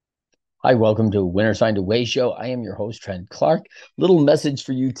Hi, welcome to Winners Find a Way show. I am your host, Trent Clark. Little message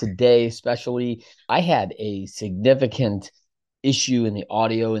for you today, especially. I had a significant issue in the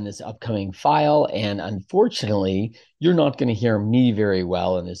audio in this upcoming file, and unfortunately, you're not going to hear me very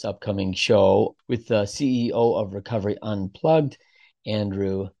well in this upcoming show with the CEO of Recovery Unplugged,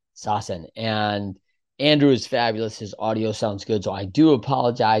 Andrew Sossin. And Andrew is fabulous. His audio sounds good, so I do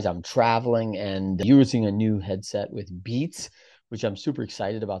apologize. I'm traveling and using a new headset with Beats, which I'm super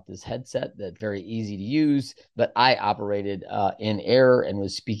excited about. This headset that's very easy to use, but I operated in error and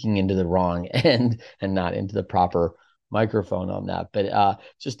was speaking into the wrong end and not into the proper microphone on that. But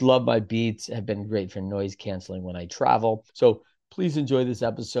just love my Beats, have been great for noise canceling when I travel. So please enjoy this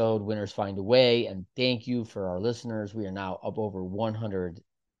episode, Winners Find a Way, and thank you for our listeners. We are now up over 100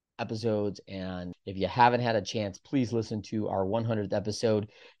 episodes, and if you haven't had a chance, please listen to our 100th episode.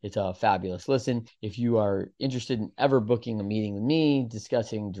 It's a fabulous listen. If you are interested in ever booking a meeting with me,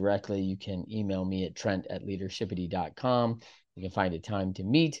 discussing directly, you can email me at trent@leadershipity.com. You can find a time to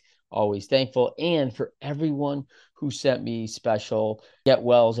meet. Always thankful. And for everyone who sent me special get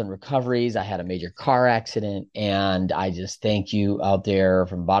wells and recoveries, I had a major car accident, and I just thank you out there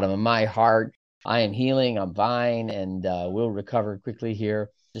from the bottom of my heart. I am healing, I'm fine, and we'll recover quickly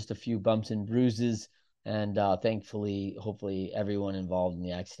here. Just a few bumps and bruises, and thankfully, hopefully everyone involved in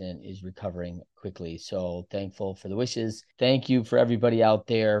the accident is recovering quickly. So thankful for the wishes. Thank you for everybody out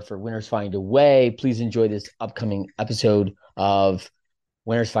there for Winners Find a Way. Please enjoy this upcoming episode of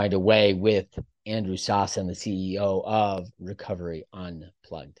Winners Find a Way with Andrew Sossin, the CEO of Recovery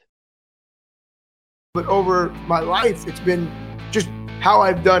Unplugged. But over my life, it's been just how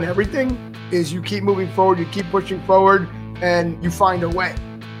I've done everything is you keep moving forward, you keep pushing forward, and you find a way.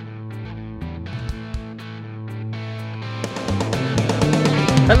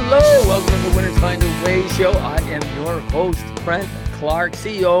 Hello, welcome to the Winners Find a Way show. I am your host, Trent Clark,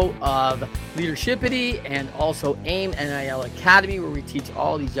 CEO of Leadershipity and also AIM NIL Academy, where we teach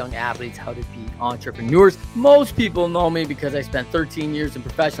all these young athletes how to be entrepreneurs. Most people know me because I spent 13 years in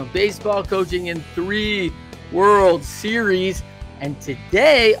professional baseball coaching in 3 World Series. And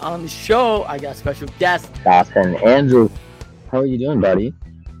today on the show, I got a special guest, Sossin. Andrew, how are you doing, buddy?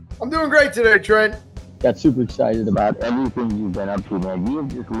 I'm doing great today, Trent. Got super excited about everything you've been up to, man. You have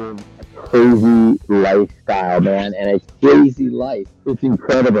just lived a crazy lifestyle, man, and a crazy life. It's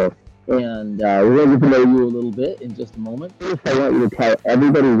incredible. And we're going to get to know you a little bit in just a moment. First, I want you to tell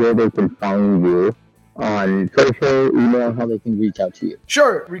everybody where they can find you on social, email, how they can reach out to you.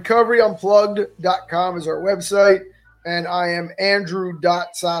 Sure. RecoveryUnplugged.com is our website. And I am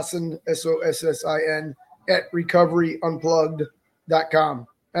Andrew.Sossin, Sossin, at recoveryunplugged.com.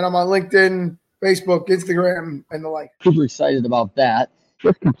 And I'm on LinkedIn, Facebook, Instagram, and the like. Super excited about that.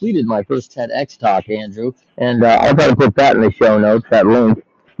 Just completed my first TEDx talk, Andrew, and I'll try to put that in the show notes, that link.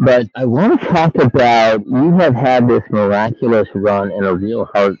 But I want to talk about, you have had this miraculous run and a real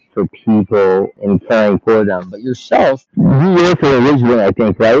heart for people and caring for them. But yourself, you were from originally, I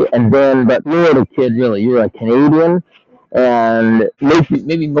think, right? And then, but you were a kid, really. You were a Canadian. And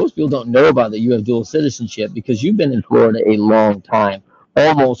maybe most people don't know about that you have dual citizenship because you've been in Florida a long time.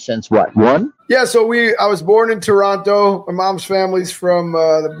 Almost since what, 1? Yeah, so I was born in Toronto. My mom's family's from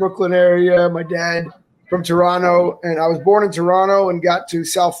the Brooklyn area. My dad from Toronto, and I was born in Toronto and got to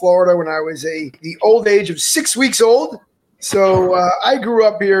South Florida when I was the old age of 6 weeks old. So I grew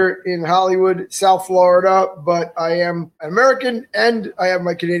up here in Hollywood, South Florida, but I am an American and I have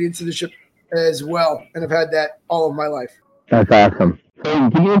my Canadian citizenship as well, and I've had that all of my life. That's awesome. So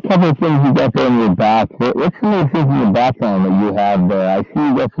give me a couple of things you got there in your back. What's some of the things in the background that you have there? I see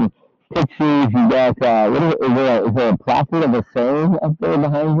you got some pictures. You got, is there a placard of a saying up there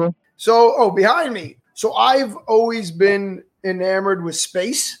behind you? So, behind me. So I've always been enamored with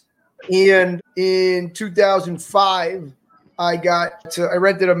space. And in 2005, I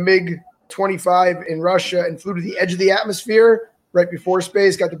rented a MiG-25 in Russia and flew to the edge of the atmosphere right before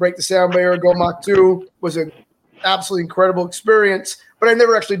space, got to break the sound barrier, go Mach 2, was an absolutely incredible experience, but I've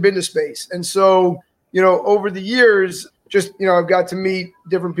never actually been to space. And so, over the years, just, I've got to meet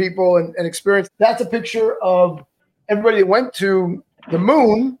different people and experience. That's a picture of everybody that went to the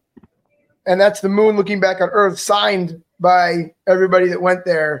moon. And that's the moon looking back on Earth, signed by everybody that went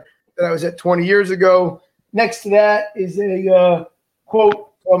there that I was at 20 years ago. Next to that is a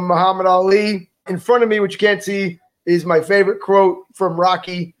quote from Muhammad Ali. In front of me, which you can't see, is my favorite quote from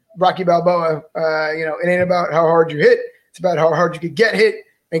Rocky Balboa. It ain't about how hard you hit. It's about how hard you could get hit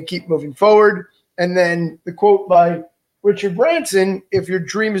and keep moving forward. And then the quote by Richard Branson, if your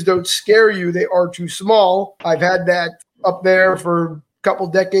dreams don't scare you, they are too small. I've had that up there for a couple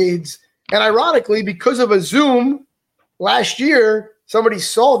decades. And ironically, because of a Zoom last year, somebody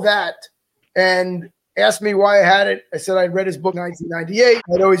saw that and asked me why I had it. I said I'd read his book in 1998.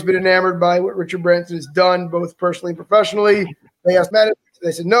 I'd always been enamored by what Richard Branson has done, both personally and professionally. They asked Matt.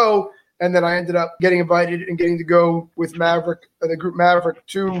 They said no. And then I ended up getting invited and getting to go with Maverick, the group Maverick,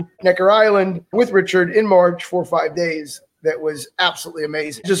 to Necker Island with Richard in March for 5 days. That was absolutely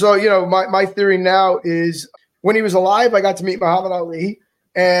amazing. Just so you know, my theory now is when he was alive, I got to meet Muhammad Ali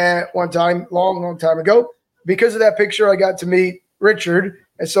and one time, long time ago. Because of that picture, I got to meet Richard.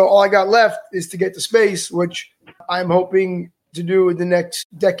 And so all I got left is to get to space, which I'm hoping to do in the next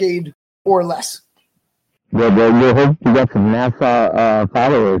decade or less. We hope to get some NASA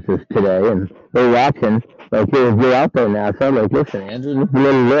followers today, and they're watching. Like, if you're out there, NASA, like, listen, Andrew, this is a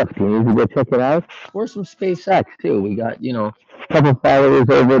little lift. You need to go check it out. Or some SpaceX, too. We got, a couple followers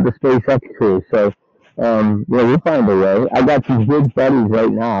over the SpaceX crew. So, we'll find a way. I got some good buddies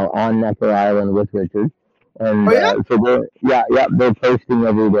right now on Necker Island with Richard. And so they're posting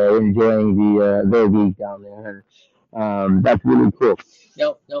every day, enjoying their week down there. And that's really cool.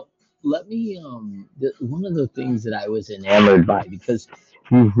 No. Let me, one of the things that I was enamored by, because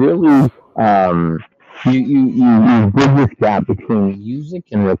you really, you bridge this gap between music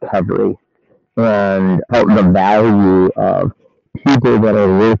and recovery and the value of people that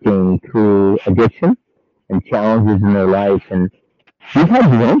are working through addiction and challenges in their life. And you've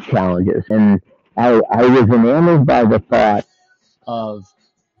had your own challenges. And I was enamored by the thought of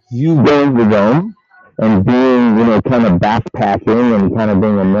you going to Rome and being, kind of backpacking and kind of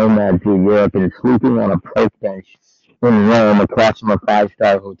being a nomad through Europe and sleeping on a park bench in Rome across from a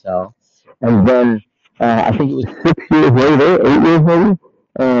 5-star hotel. And then I think it was 6 years later, 8 years maybe,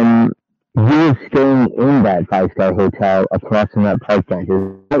 you were staying in that 5-star hotel across from that park bench.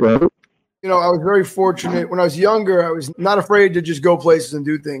 Is that right? I was very fortunate. When I was younger, I was not afraid to just go places and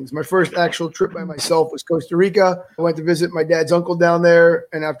do things. My first actual trip by myself was Costa Rica. I went to visit my dad's uncle down there.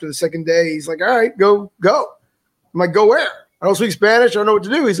 And after the second day, he's like, all right, go. I'm like, go where? I don't speak Spanish. I don't know what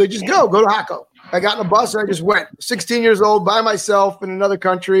to do. He's like, just go to Jaco. I got in a bus and I just went. 16 years old by myself in another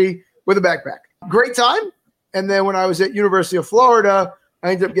country with a backpack. Great time. And then when I was at University of Florida,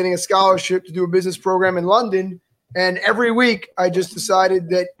 I ended up getting a scholarship to do a business program in London. And every week I just decided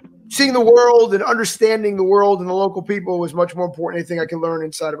that seeing the world and understanding the world and the local people was much more important than anything I could learn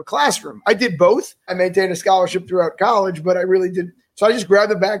inside of a classroom. I did both. I maintained a scholarship throughout college, but I really did. So I just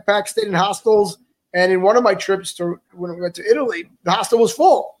grabbed the backpack, stayed in hostels. And in one of my trips when we went to Italy, the hostel was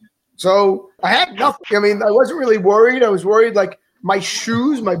full. So I had nothing. I mean, I wasn't really worried. I was worried like my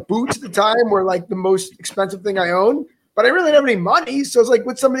shoes, my boots at the time were like the most expensive thing I owned, but I really didn't have any money. So I was like,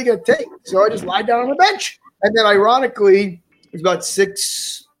 what's somebody going to take? So I just lied down on the bench. And then ironically, it was about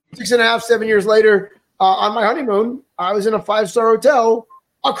 6.5, 7 years later, on my honeymoon, I was in a 5-star hotel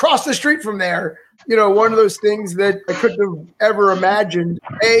across the street from there. One of those things that I couldn't have ever imagined.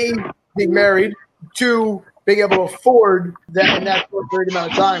 A, being married. 2, being able to afford that in that short period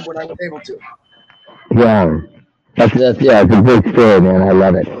amount of time when I was able to. Yeah, it's a great story, man. I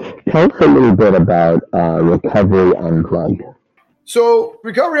love it. Tell us a little bit about Recovery Unplugged. So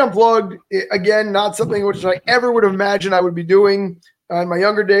Recovery Unplugged, again, not something which I ever would have imagined I would be doing. In my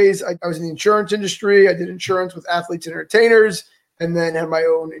younger days, I was in the insurance industry. I did insurance with athletes and entertainers, and then had my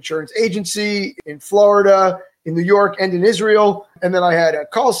own insurance agency in Florida, in New York, and in Israel. And then I had a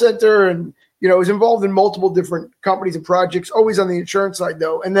call center and, was involved in multiple different companies and projects, always on the insurance side,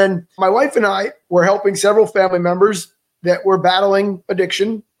 though. And then my wife and I were helping several family members that were battling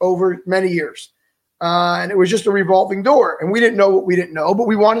addiction over many years. And it was just a revolving door. And we didn't know what we didn't know, but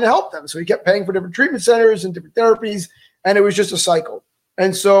we wanted to help them. So we kept paying for different treatment centers and different therapies. And it was just a cycle.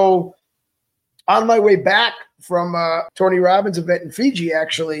 And so on my way back from Tony Robbins' event in Fiji,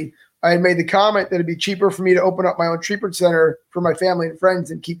 actually, I had made the comment that it'd be cheaper for me to open up my own treatment center for my family and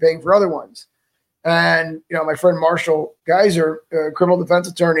friends and keep paying for other ones. And, my friend Marshall Geiser, a criminal defense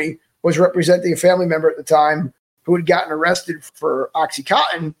attorney, was representing a family member at the time who had gotten arrested for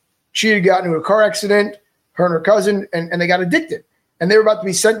Oxycontin. She had gotten into a car accident, her and her cousin, and they got addicted. And they were about to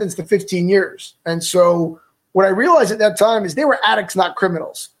be sentenced to 15 years. And so what I realized at that time is they were addicts, not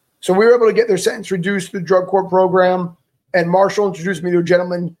criminals. So we were able to get their sentence reduced through the drug court program. And Marshall introduced me to a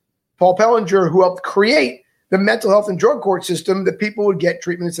gentleman, Paul Pellinger, who helped create the mental health and drug court system that people would get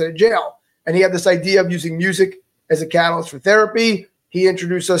treatment instead of jail. And he had this idea of using music as a catalyst for therapy. He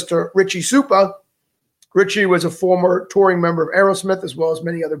introduced us to Richie Supa. Richie was a former touring member of Aerosmith, as well as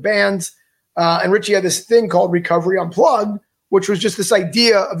many other bands. And Richie had this thing called Recovery Unplugged, which was just this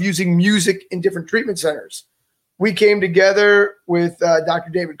idea of using music in different treatment centers. We came together with Dr.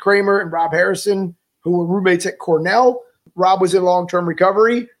 David Kramer and Rob Harrison, who were roommates at Cornell. Rob was in long-term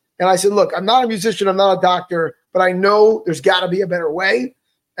recovery. And I said, look, I'm not a musician, I'm not a doctor, but I know there's got to be a better way.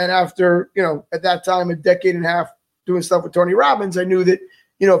 And after, at that time, a decade and a half doing stuff with Tony Robbins, I knew that,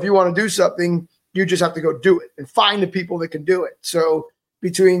 if you want to do something, you just have to go do it and find the people that can do it. So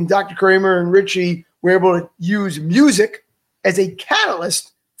between Dr. Kramer and Richie, we're able to use music as a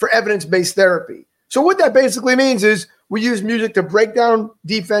catalyst for evidence-based therapy. So what that basically means is we use music to break down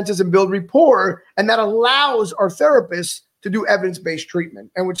defenses and build rapport, and that allows our therapists to do evidence-based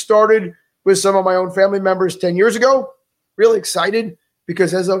treatment. And which started with some of my own family members 10 years ago. Really excited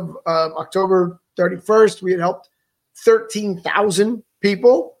because as of October 31st, we had helped 13,000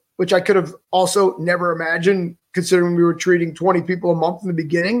 people, which I could have also never imagined considering we were treating 20 people a month in the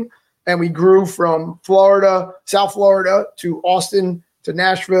beginning. And we grew from Florida, South Florida, to Austin, to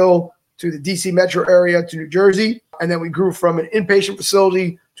Nashville, to the DC metro area, to New Jersey. And then we grew from an inpatient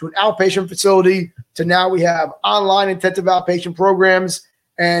facility to an outpatient facility to now we have online intensive outpatient programs.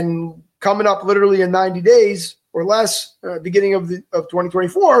 And coming up literally in 90 days or less, beginning of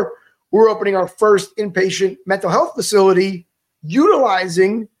 2024, we're opening our first inpatient mental health facility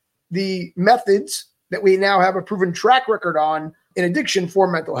utilizing the methods that we now have a proven track record on in addiction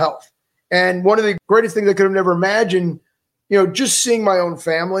for mental health. And one of the greatest things I could have never imagined, just seeing my own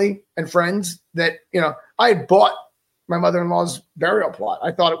family and friends that, I had bought my mother-in-law's burial plot.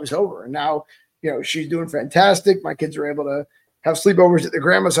 I thought it was over. And now, she's doing fantastic. My kids are able to have sleepovers at their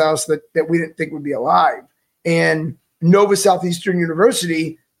grandma's house that we didn't think would be alive. And Nova Southeastern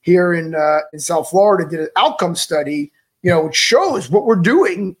University here in South Florida did an outcome study, which shows what we're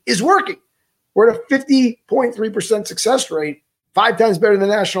doing is working. We're at a 50.3% success rate, 5 times better than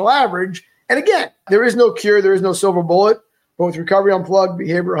the national average. And again, there is no cure. There is no silver bullet. But with Recovery Unplugged,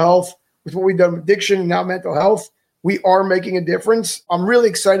 behavioral health, with what we've done with addiction and now mental health, we are making a difference. I'm really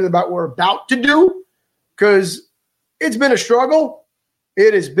excited about what we're about to do because it's been a struggle.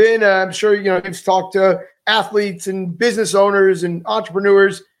 It has been, I'm sure, you've talked to athletes and business owners and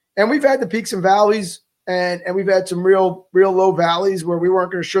entrepreneurs, and we've had the peaks and valleys, and we've had some real low valleys where we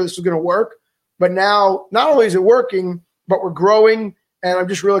weren't going to sure this was going to work. But now, not only is it working, but we're growing, and I'm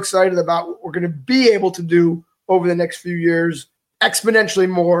just real excited about what we're going to be able to do over the next few years, exponentially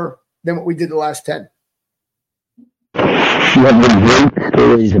more than what we did the last 10. You have been great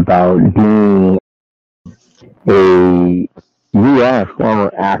stories about being you are a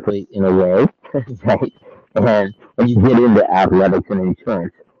former athlete in a way, right? And when you get into athletics and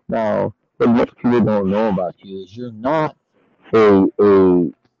insurance. Now, what most people don't know about you is you're not you're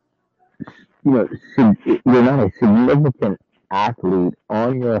not a significant athlete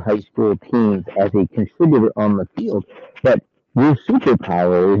on your high school teams as a contributor on the field, but your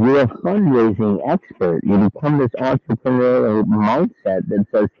superpower is you're a fundraising expert. You become this entrepreneurial mindset that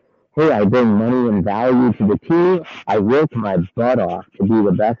says, hey, I bring money and value to the team. I work my butt off to be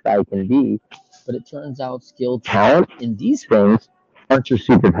the best I can be. But it turns out skill, talent, and these things aren't your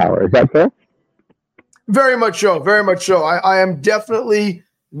superpower. Is that fair? Very much so. Very much so. I am definitely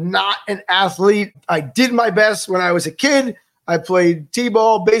not an athlete. I did my best when I was a kid. I played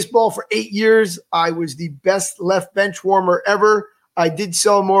t-ball, baseball for 8 years. I was the best left bench warmer ever. I did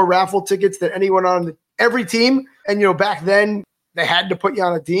sell more raffle tickets than anyone on every team. And, back then they had to put you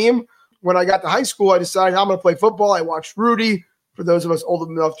on a team. When I got to high school, I decided I'm going to play football. I watched Rudy, for those of us old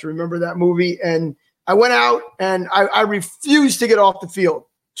enough to remember that movie. And I went out and I refused to get off the field.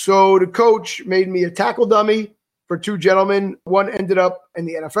 So the coach made me a tackle dummy for 2 gentlemen. One ended up in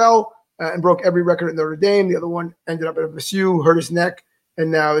the NFL and broke every record at Notre Dame. The other one ended up at FSU, hurt his neck,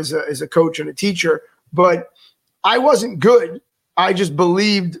 and now is a coach and a teacher. But I wasn't good. I just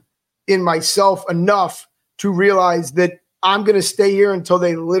believed in myself enough to realize that I'm going to stay here until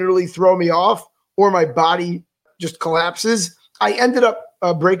they literally throw me off or my body just collapses. I ended up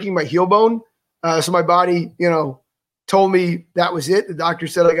breaking my heel bone. So my body, told me that was it. The doctor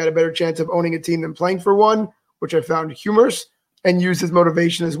said I got a better chance of owning a team than playing for one, which I found humorous and used as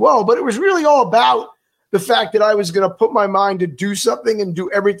motivation as well. But it was really all about the fact that I was going to put my mind to do something and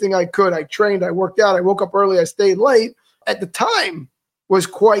do everything I could. I trained, I worked out, I woke up early, I stayed late. At the time was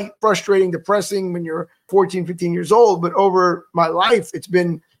quite frustrating, depressing when you're 14, 15 years old. But over my life, it's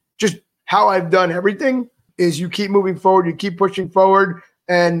been just how I've done everything is you keep moving forward, you keep pushing forward,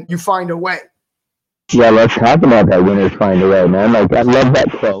 and you find a way. Yeah, let's talk about that winners find a way, man. Like, I love that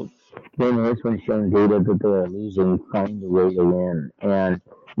quote. Winners, when shown data that they're losing, find a way to win. And,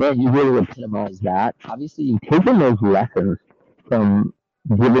 man, you really epitomize that. Obviously, you've taken those lessons from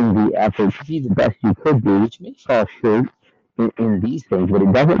giving the effort to be the best you could be, which may fall short in these things, but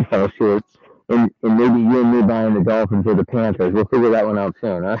it doesn't fall short in maybe you and me buying the Dolphins or the Panthers. We'll figure that one out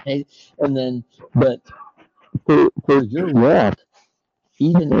soon, all right? And then, but for your walk,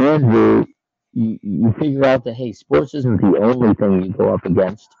 even Andrew, you figure out that, hey, sports isn't the only thing you go up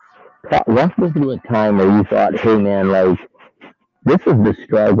against. Walk me through a time where you thought, hey, man, like, this is the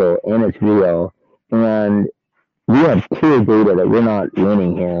struggle and it's real. And we have clear data that we're not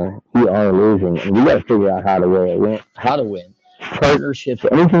winning here. We are losing, and we got to figure out how to win. How to win. Partnerships,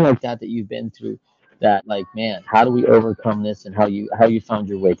 anything like that you've been through. That, like, man, how do we overcome this, and how you found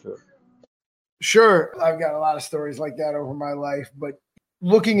your way through it? Sure, I've got a lot of stories like that over my life. But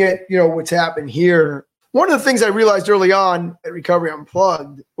looking at what's happened here, one of the things I realized early on at Recovery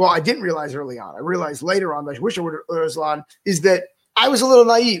Unplugged, well, I didn't realize early on. I realized later on, but I wish I would have realized on, is that I was a little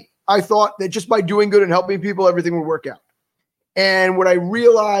naive. I thought that just by doing good and helping people, everything would work out. And what I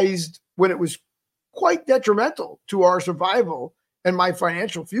realized when it was quite detrimental to our survival and my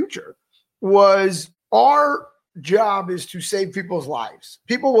financial future was our job is to save people's lives.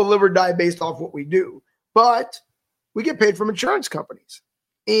 People will live or die based off what we do, but we get paid from insurance companies.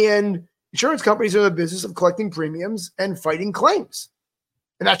 And insurance companies are in the business of collecting premiums and fighting claims.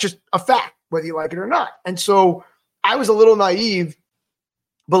 And that's just a fact, whether you like it or not. And so I was a little naive,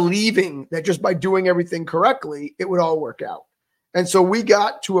 believing that just by doing everything correctly, it would all work out. And so we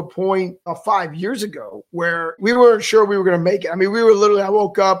got to a point 5 years ago where we weren't sure we were going to make it. I mean, we were literally, I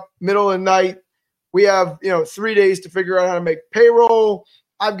woke up middle of the night. We have, 3 days to figure out how to make payroll.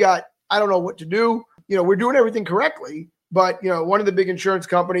 I don't know what to do. We're doing everything correctly, but, one of the big insurance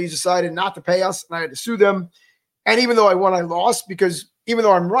companies decided not to pay us and I had to sue them. And even though I won, I lost, because even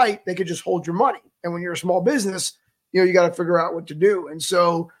though I'm right, they could just hold your money. And when you're a small business, you got to figure out what to do. And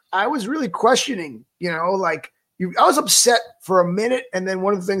so I was really questioning, I was upset for a minute. And then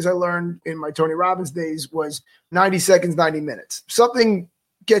one of the things I learned in my Tony Robbins days was 90 seconds, 90 minutes. Something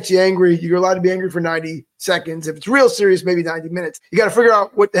gets you angry. You're allowed to be angry for 90 seconds. If it's real serious, maybe 90 minutes. You got to figure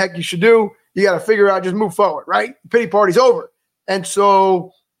out what the heck you should do. You got to figure out, just move forward, right? The pity party's over. And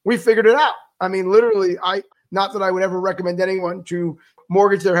so we figured it out. I mean, literally, not that I would ever recommend anyone to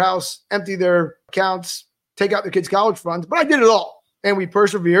mortgage their house, empty their accounts, take out their kids' college funds, but I did it all. And we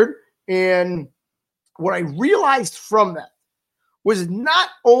persevered. And what I realized from that was not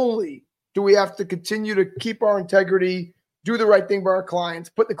only do we have to continue to keep our integrity, do the right thing by our clients,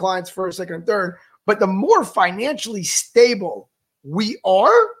 put the clients first, second, and third, but the more financially stable we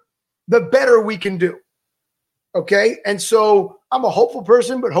are, the better we can do. Okay. And so I'm a hopeful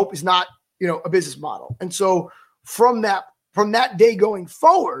person, but hope is not, a business model. And so from that day going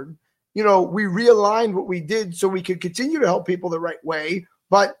forward, we realigned what we did so we could continue to help people the right way.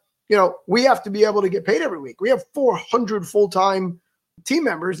 But, we have to be able to get paid every week. We have 400 full-time team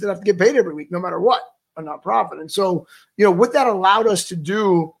members that have to get paid every week, no matter what, a nonprofit. And so, what that allowed us to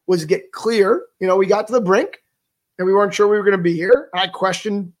do was get clear. We got to the brink and we weren't sure we were going to be here. And I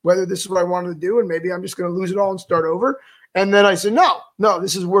questioned whether this is what I wanted to do. And maybe I'm just going to lose it all and start over. And then I said, no,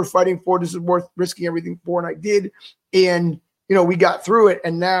 this is worth fighting for. This is worth risking everything for. And I did. And, we got through it.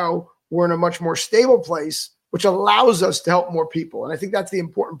 And now we're in a much more stable place, which allows us to help more people. And I think that's the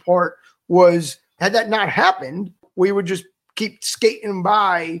important part was, had that not happened, we would just keep skating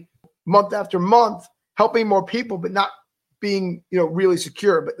by month after month, helping more people, but not being, really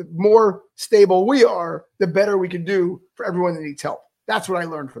secure. But the more stable we are, the better we can do for everyone that needs help. That's what I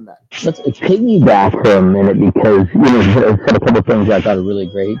learned from that. Let's piggyback for a minute, because you said a couple of things I thought are really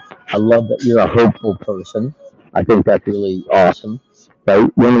great. I love that you're a hopeful person. I think that's really awesome. Right?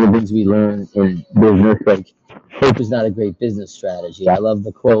 One of the things we learn in business, like, hope is not a great business strategy. I love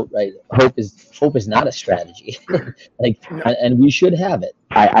the quote, right? Hope is not a strategy. And we should have it.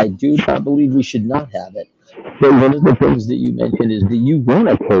 I do not believe we should not have it. But one of the things that you mentioned is that you won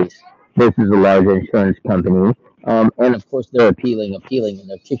a case versus a large insurance company. And of course, they're appealing, and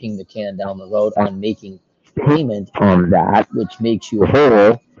they're kicking the can down the road on making payment on that, which makes you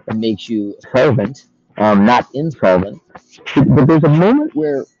whole and makes you solvent, not insolvent. But there's a moment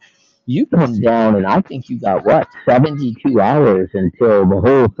where you come down, and I think you got 72 hours until the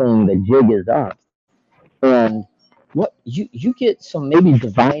whole thing, the jig is up. And what you get some maybe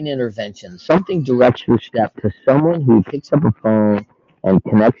divine intervention, something directs your step to someone who picks up a phone and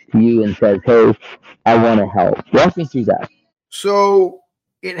connects to you and says, hey, I want to help. Walk me through that. So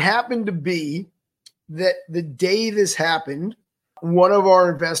it happened to be that the day this happened, one of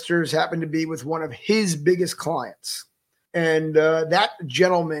our investors happened to be with one of his biggest clients. And that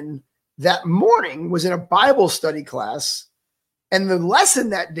gentleman that morning was in a Bible study class. And the lesson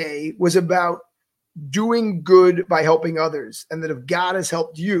that day was about doing good by helping others. And that if God has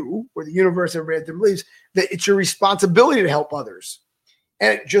helped you, or the universe, everybody believes, that it's your responsibility to help others.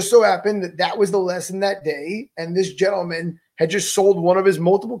 And it just so happened that that was the lesson that day. And this gentleman had just sold one of his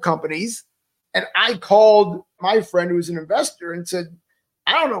multiple companies. And I called my friend who was an investor and said,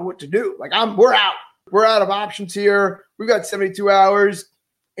 I don't know what to do. Like we're out. We're out of options here. We've got 72 hours.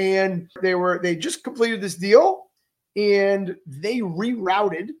 And they just completed this deal and they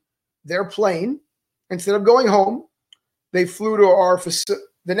rerouted their plane. Instead of going home, they flew to our facility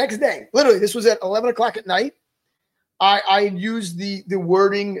the next day. Literally, this was at 11 o'clock at night. I used the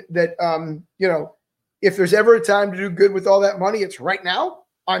wording that, if there's ever a time to do good with all that money, it's right now.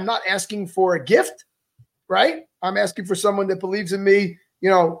 I'm not asking for a gift, right? I'm asking for someone that believes in me.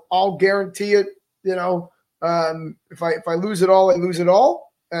 I'll guarantee it. If I lose it all, I lose it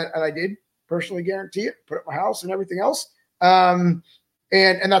all. And I did personally guarantee it, put up my house and everything else. And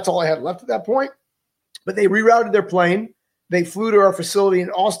that's all I had left at that point. But they rerouted their plane. They flew to our facility in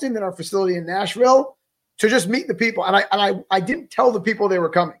Austin and our facility in Nashville to just meet the people. And I didn't tell the people they were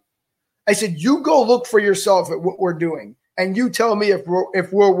coming. I said, you go look for yourself at what we're doing. And you tell me if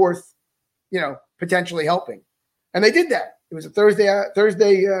we're worth, potentially helping. And they did that. It was a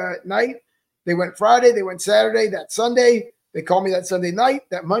Thursday night. They went Friday. They went Saturday. That Sunday, they called me that Sunday night.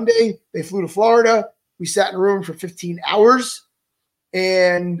 That Monday, they flew to Florida. We sat in a room for 15 hours.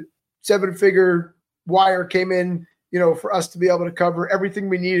 And 7-figure wire came in, for us to be able to cover everything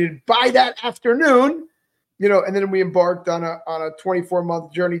we needed by that afternoon. And then we embarked on a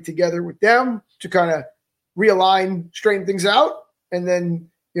 24-month journey together with them to kind of realign, straighten things out. And then,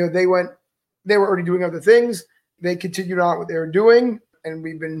 they were already doing other things. They continued on what they were doing, and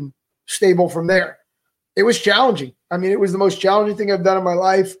we've been stable from there. It was challenging. I mean, it was the most challenging thing I've done in my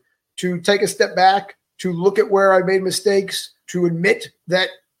life, to take a step back, to look at where I made mistakes, to admit that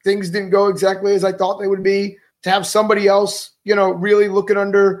things didn't go exactly as I thought they would be, to have somebody else, really looking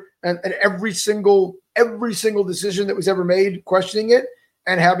under and every single decision that was ever made, questioning it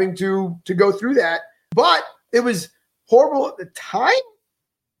and having to go through that. But it was horrible at the time,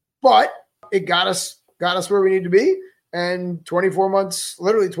 but it got us where we need to be. And 24 months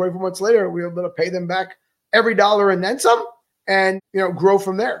later, we were able to pay them back every dollar and then some, and, grow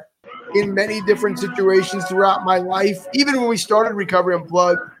from there in many different situations throughout my life. Even when we started Recovery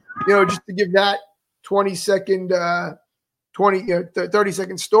Unplugged, just to give that 30-second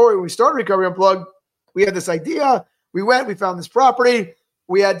story. When we started Recovery Unplugged, we had this idea. We found this property.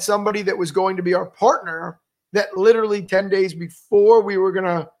 We had somebody that was going to be our partner that literally 10 days before we were going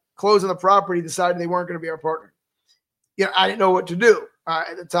to close on the property decided they weren't going to be our partner. I didn't know what to do.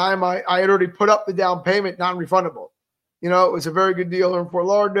 At the time, I had already put up the down payment, non-refundable. It was a very good deal in Fort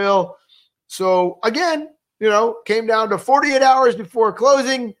Lauderdale. So again, came down to 48 hours before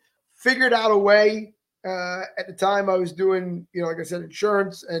closing, figured out a way. At the time I was doing, like I said,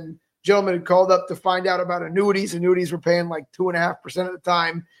 insurance, and gentleman had called up to find out about annuities. Annuities were paying like 2.5% at the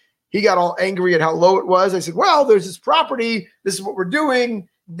time. He got all angry at how low it was. I said, well, there's this property. This is what we're doing.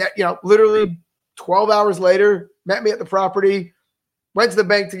 That, literally 12 hours later, met me at the property, went to the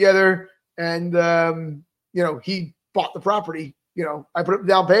bank together, and, he bought the property. I put up the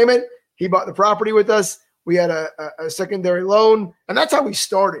down payment. He bought the property with us. We had a secondary loan, and that's how we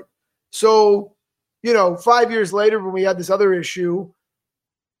started. So, 5 years later, when we had this other issue,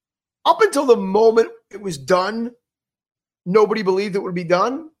 up until the moment it was done, nobody believed it would be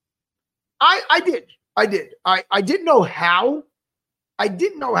done. I did. I didn't know how.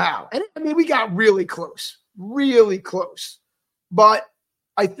 And we got really close. But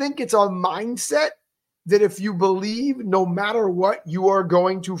I think it's a mindset that if you believe no matter what, you are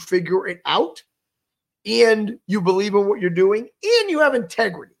going to figure it out, and you believe in what you're doing, and you have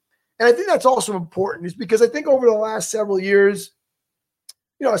integrity. And I think that's also important, is because I think over the last several years,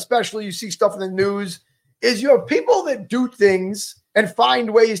 especially you see stuff in the news, is you have people that do things and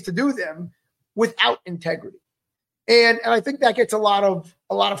find ways to do them without integrity. And I think that gets a lot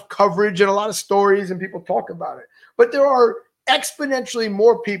of coverage and a lot of stories, and people talk about it. But there are exponentially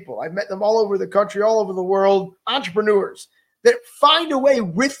more people. I've met them all over the country, all over the world, entrepreneurs that find a way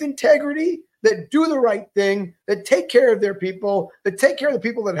with integrity, that do the right thing, that take care of their people, that take care of the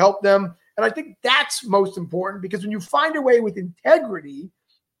people that help them. And I think that's most important, because when you find a way with integrity,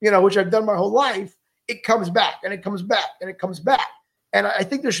 which I've done my whole life, it comes back and it comes back and it comes back. And I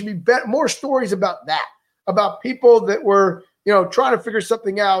think there should be more stories about that, about people that were, trying to figure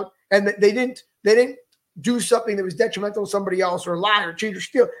something out, and that they didn't do something that was detrimental to somebody else, or lie or cheat or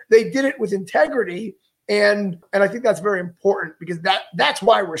steal. They did it with integrity. And I think that's very important, because that's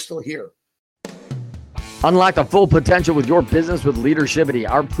why we're still here. Unlock the full potential with your business with Leadershipity.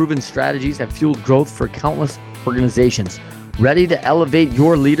 Our proven strategies have fueled growth for countless organizations. Ready to elevate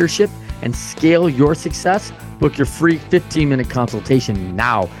your leadership and scale your success? Book your free 15-minute consultation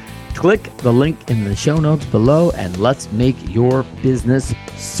now. Click the link in the show notes below, and let's make your business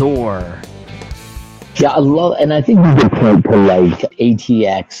soar. Yeah, I love, and I think you could point to like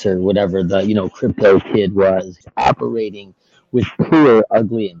ATX or whatever the crypto kid was operating with clear,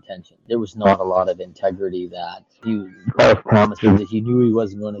 ugly intention. There was not a lot of integrity that he false promises that he knew he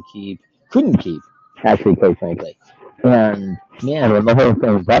wasn't going to keep, couldn't keep, actually, quite frankly. And man, when the whole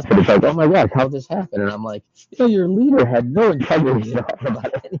thing was busted, it's like, oh my gosh, how did this happen? And I'm like, your leader had no integrity at all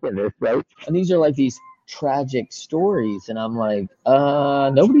about any of this, right? And these are like these tragic stories, and I'm like,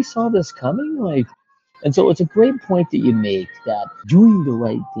 nobody saw this coming, like. And so it's a great point that you make that doing the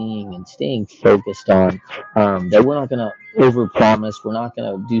right thing and staying focused on that we're not going to overpromise. We're not going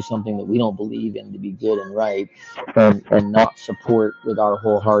to do something that we don't believe in to be good and right and not support with our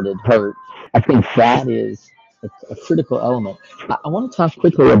wholehearted heart. I think that is a critical element. I want to talk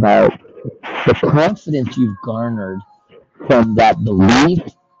quickly about the confidence you've garnered from that belief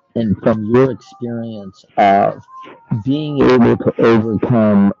and from your experience of being able to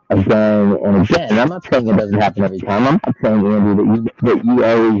overcome again and again. I'm not saying it doesn't happen every time. I'm not saying, Andy, that you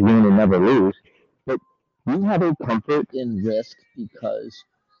always win and never lose. But you have a comfort in risk because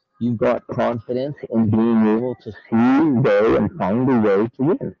you've got confidence in being able to see your way and find a way to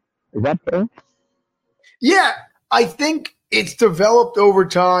win. Is that fair? Yeah, I think it's developed over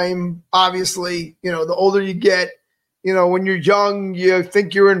time. Obviously, the older you get, when you're young, you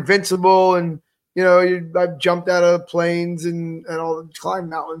think you're invincible, and I've jumped out of planes and all,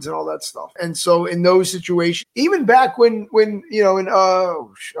 climbed mountains and all that stuff. And so in those situations, even back when I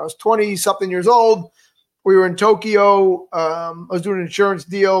was 20 something years old, we were in Tokyo. I was doing an insurance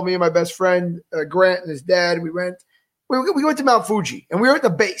deal. Me and my best friend Grant and his dad. We went to Mount Fuji, and we were at the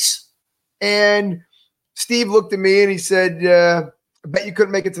base. And Steve looked at me and he said, "I bet you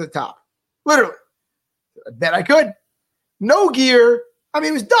couldn't make it to the top." Literally, I bet I could. No gear. I mean,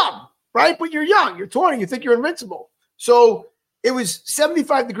 it was dumb, right? But you're young. You're 20. You think you're invincible. So it was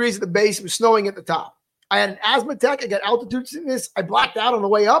 75 degrees at the base. It was snowing at the top. I had an asthma attack. I got altitude sickness. I blacked out on the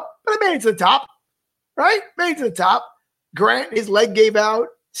way up, but I made it to the top, right? Made it to the top. Grant, his leg gave out.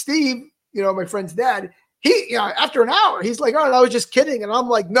 Steve, my friend's dad, he, after an hour, he's like, "Oh, I was just kidding." And I'm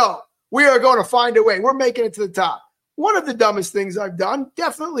like, "No, we are going to find a way. We're making it to the top." One of the dumbest things I've done,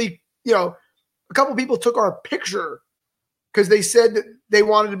 definitely, a couple people took our picture because they said that they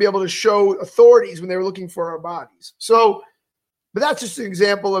wanted to be able to show authorities when they were looking for our bodies. So, but that's just an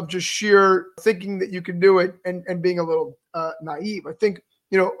example of just sheer thinking that you can do it and being a little naive. I think,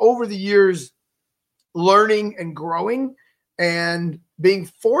 over the years, learning and growing and being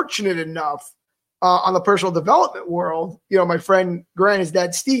fortunate enough on the personal development world, my friend Grant, his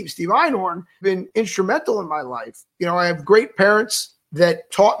dad, Steve Einhorn, been instrumental in my life. I have great parents that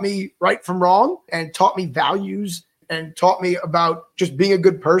taught me right from wrong and taught me values and taught me about just being a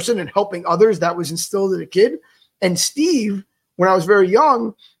good person and helping others. That was instilled as a kid. And Steve, when I was very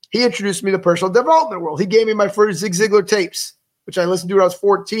young, he introduced me to the personal development world. He gave me my first Zig Ziglar tapes, which I listened to when I was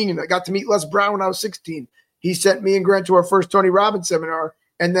 14, and I got to meet Les Brown when I was 16. He sent me and Grant to our first Tony Robbins seminar.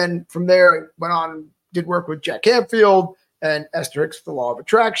 And then from there, I went on and did work with Jack Canfield and Esther Hicks with the Law of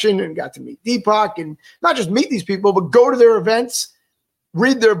Attraction, and got to meet Deepak, and not just meet these people, but go to their events,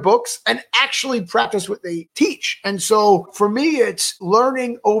 read their books, and actually practice what they teach. And so for me, it's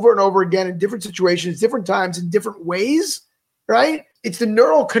learning over and over again in different situations, different times, in different ways, right? It's the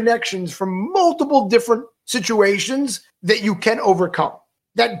neural connections from multiple different situations that you can overcome.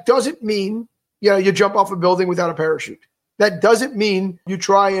 That doesn't mean, you jump off a building without a parachute. That doesn't mean you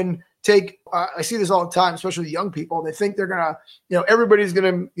try and take, I see this all the time, especially with young people. They think they're going to, everybody's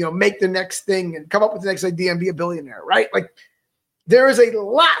going to, make the next thing and come up with the next idea and be a billionaire, right? Like, there is a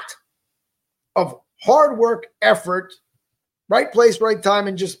lot of hard work, effort, right place, right time,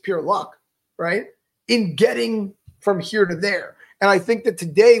 and just pure luck, right, in getting from here to there. And I think that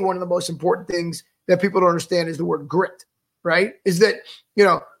today, one of the most important things that people don't understand is the word grit, right? Is that,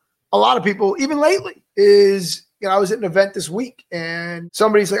 a lot of people, even lately, is, I was at an event this week and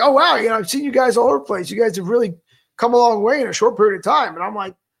somebody's like, "Oh, wow, I've seen you guys all over the place. You guys have really come a long way in a short period of time." And I'm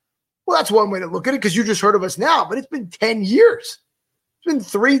like, well, that's one way to look at it, because you just heard of us now, but it's been 10 years. It's been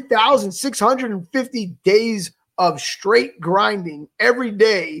 3,650 days of straight grinding every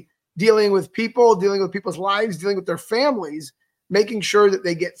day, dealing with people, dealing with people's lives, dealing with their families, making sure that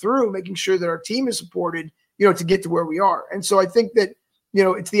they get through, making sure that our team is supported, to get to where we are. And so I think that,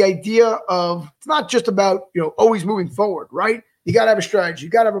 it's the idea of, it's not just about, always moving forward, right? You got to have a strategy,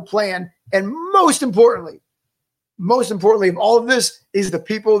 you got to have a plan. And most importantly of all of this is the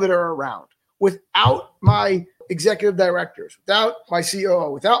people that are around. Without my executive directors, without my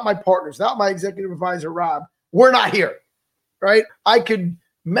COO, without my partners, without my executive advisor, Rob, we're not here, right? I could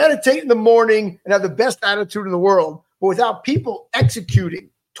meditate in the morning and have the best attitude in the world, but without people executing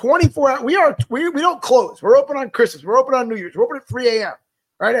 24 hours. We don't close. We're open on Christmas. We're open on New Year's. We're open at 3 a.m.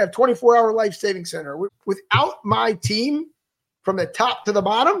 Right? I have 24-hour life-saving center. Without my team from the top to the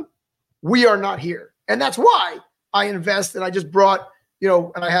bottom, we are not here. And that's why I invest. And I just brought,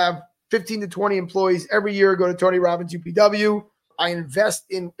 and I have 15 to 20 employees every year go to Tony Robbins UPW. I invest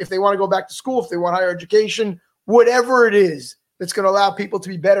in, if they want to go back to school, if they want higher education, whatever it is that's going to allow people to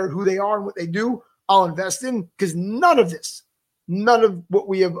be better at who they are and what they do, I'll invest in, because none of what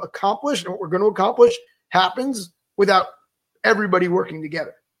we have accomplished and what we're going to accomplish happens without everybody working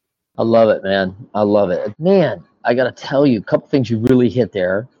together. I love it, man. I love it. Man, I got to tell you, a couple things you really hit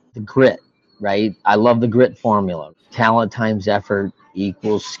there. The grit, right? I love the grit formula. Talent times effort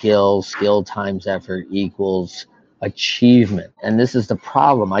equals skill. Skill times effort equals achievement. And this is the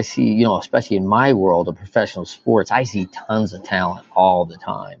problem. I see, especially in my world of professional sports, I see tons of talent all the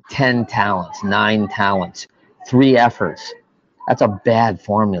time. 10 talents, 9 talents, 3 efforts. That's a bad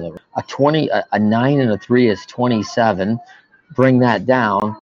formula. A 9 and a 3 is 27. Bring that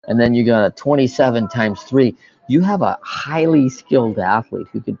down. And then you got a 27 times 3. You have a highly skilled athlete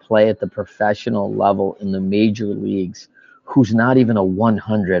who could play at the professional level in the major leagues who's not even a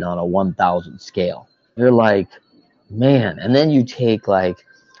 100 on a 1,000 scale. You're like, man. And then you take like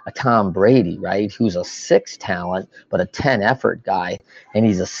a Tom Brady, right, who's a 6 talent, but a 10 effort guy, and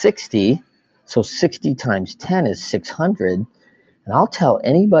he's a 60. So 60 times 10 is 600. And I'll tell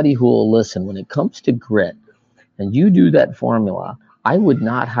anybody who will listen, when it comes to grit, and you do that formula, I would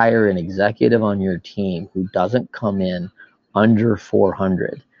not hire an executive on your team who doesn't come in under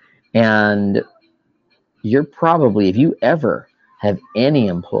 400. And you're probably, if you ever have any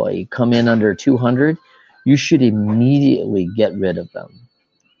employee come in under 200, you should immediately get rid of them.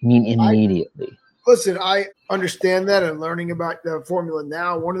 I mean, immediately. Listen, I understand that. I'm learning about the formula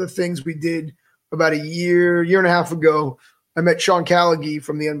now. One of the things we did about a year and a half ago, I met Sean Callaghy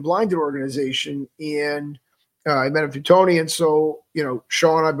from the Unblinded organization, and I met him through Tony. And so,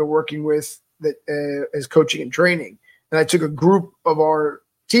 Sean I've been working with that as coaching and training. And I took a group of our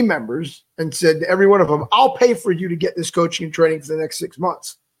team members and said to every one of them, I'll pay for you to get this coaching and training for the next 6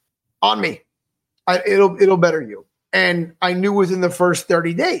 months. On me. It'll better you. And I knew within the first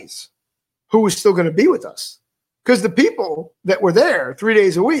 30 days who was still going to be with us. Because the people that were there 3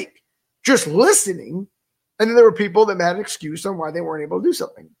 days a week, just listening, and then there were people that had an excuse on why they weren't able to do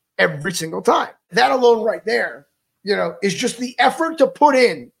something every single time. That alone right there, is just the effort to put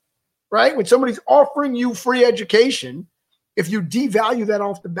in, right? When somebody's offering you free education, if you devalue that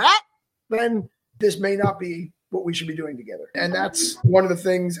off the bat, then this may not be what we should be doing together. And that's one of the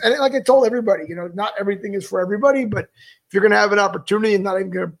things. And like I told everybody, not everything is for everybody, but if you're going to have an opportunity and not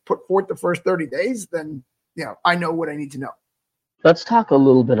even going to put forth the first 30 days, then, I know what I need to know. Let's talk a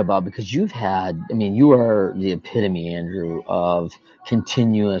little bit about, because you are the epitome, Andrew, of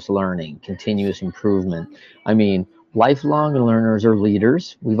continuous learning, continuous improvement. Lifelong learners are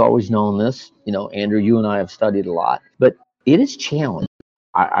leaders. We've always known this. Andrew, you and I have studied a lot, but it is challenging.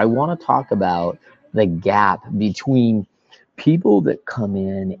 I want to talk about the gap between people that come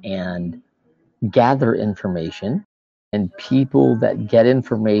in and gather information and people that get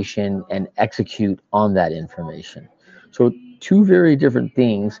information and execute on that information. So 2 very different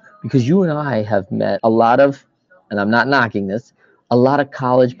things, because you and I have met a lot of, and I'm not knocking this, a lot of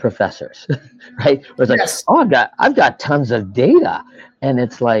college professors, right? Where it's like, Yes. Oh, I've got tons of data. And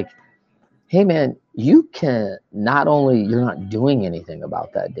it's like, hey man, you're not doing anything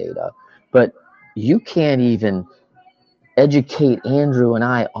about that data, but you can't even educate Andrew and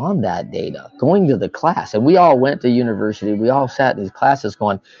I on that data, going to the class. And we all went to university. We all sat in these classes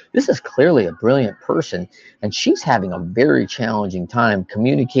going, this is clearly a brilliant person. And she's having a very challenging time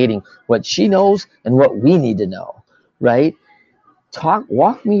communicating what she knows and what we need to know, right?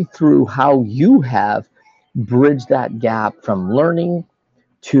 Walk me through how you have bridged that gap from learning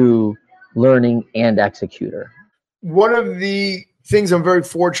to learning and executor. One of the things I'm very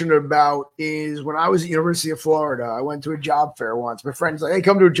fortunate about is when I was at the University of Florida, I went to a job fair once. My friend's like, hey,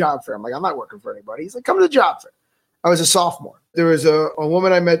 come to a job fair. I'm like, I'm not working for anybody. He's like, come to the job fair. I was a sophomore. There was a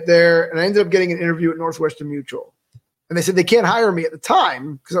woman I met there, and I ended up getting an interview at Northwestern Mutual. And they said they can't hire me at the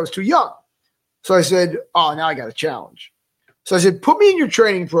time because I was too young. So I said, oh, now I got a challenge. So I said, put me in your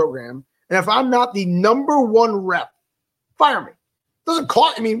training program, and if I'm not the number 1 rep, fire me. Doesn't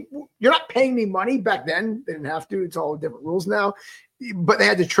cost. You're not paying me money. Back then, they didn't have to. It's all different rules now. But they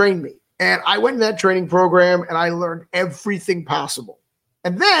had to train me. And I went in that training program, and I learned everything possible.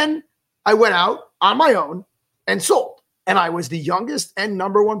 And then I went out on my own and sold. And I was the youngest and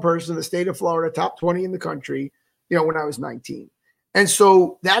number 1 person in the state of Florida, top 20 in the country, when I was 19. And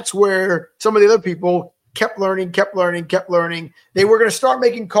so that's where some of the other people kept learning. They were going to start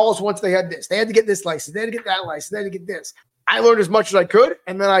making calls once they had this. They had to get this license. They had to get that license. They had to get this. I learned as much as I could.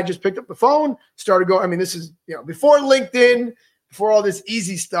 And then I just picked up the phone, started going. I mean, this is, before LinkedIn, before all this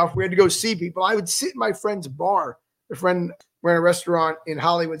easy stuff, we had to go see people. I would sit in my friend's bar. A friend ran a restaurant in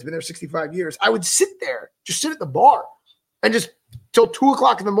Hollywood. It's been there 65 years. I would sit there, just sit at the bar and just till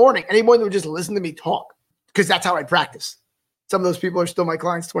 2:00 in the morning. Anyone that would just listen to me talk, because that's how I practice. Some of those people are still my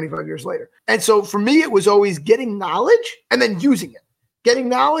clients 25 years later. And so for me, it was always getting knowledge and then using it. Getting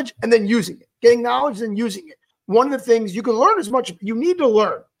knowledge and then using it. Getting knowledge and then using it. One of the things you can learn as much, you need to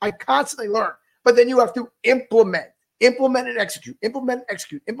learn. I constantly learn, but then you have to implement and execute, implement,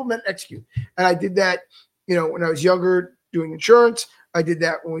 execute. And I did that, when I was younger doing insurance. I did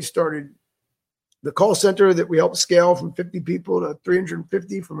that when we started the call center that we helped scale from 50 people to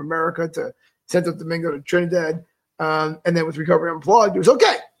 350 from America to Santo Domingo to Trinidad. And then with Recovery Unplugged, it was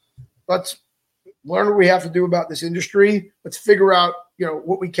okay. Let's learn what we have to do about this industry. Let's figure out,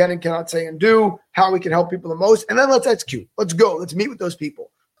 what we can and cannot say and do, how we can help people the most. And then let's execute. Let's go. Let's meet with those people.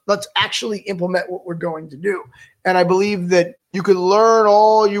 Let's actually implement what we're going to do. And I believe that you can learn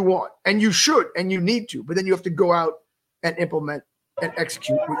all you want, and you should, and you need to, but then you have to go out and implement and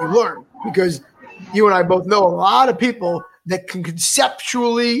execute what you learn, because you and I both know a lot of people that can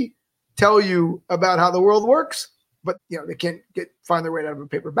conceptually tell you about how the world works, but they can't find their way out of a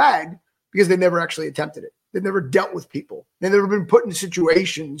paper bag because they never actually attempted it. They've never dealt with people. They've never been put in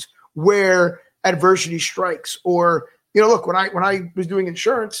situations where adversity strikes. Or, look, when I was doing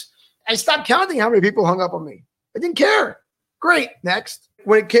insurance, I stopped counting how many people hung up on me. I didn't care. Great. Next.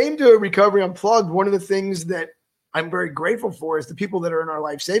 When it came to Recovery Unplugged, one of the things that I'm very grateful for is the people that are in our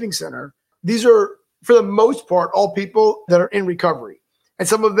Life Saving Center. These are, for the most part, all people that are in recovery. And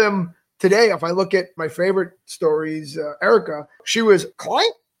some of them today, if I look at my favorite stories, Erica, she was a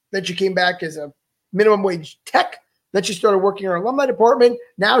client. Then she came back as a minimum wage tech. Then she started working in our alumni department.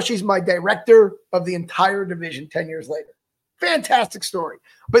 Now she's my director of the entire division 10 years later. Fantastic story.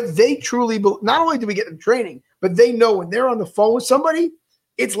 But they truly, not only do we get them training, but they know when they're on the phone with somebody,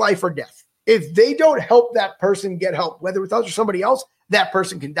 it's life or death. If they don't help that person get help, whether it's us or somebody else, that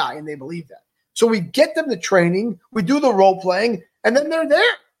person can die, and they believe that. So we get them the training, we do the role playing, and then they're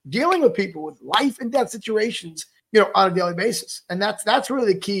there dealing with people with life and death situations, on a daily basis. And that's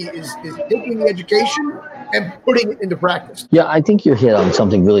really the key is taking the education and putting it into practice. Yeah, I think you hit on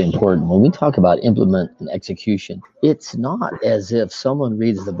something really important. When we talk about implement and execution, it's not as if someone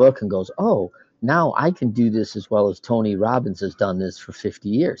reads the book and goes, oh, now I can do this as well as Tony Robbins has done this for 50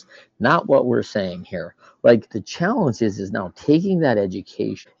 years. Not what we're saying here. Like, the challenge is now taking that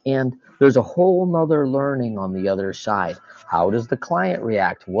education, and there's a whole nother learning on the other side. How does the client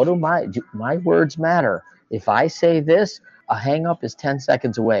react? What do my words matter? If I say this, a hang up is 10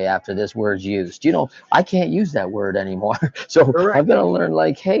 seconds away after this word's used. I can't use that word anymore. So correct. I've got to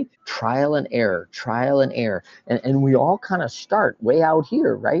learn, hey, trial and error. And we all kind of start way out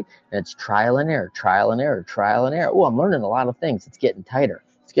here, right? And it's trial and error. Oh, I'm learning a lot of things. It's getting tighter.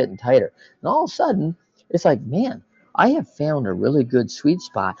 And all of a sudden, it's like, man, I have found a really good sweet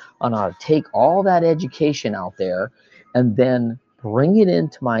spot on how to take all that education out there and then bring it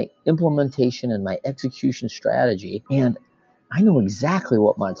into my implementation and my execution strategy. And I know exactly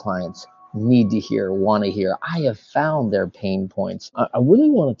what my clients need to hear, want to hear. I have found their pain points. I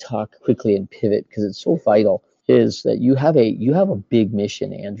really want to talk quickly and pivot, because it's so vital, is that you have a big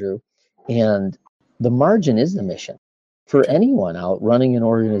mission, Andrew, and the margin is the mission. For anyone out running an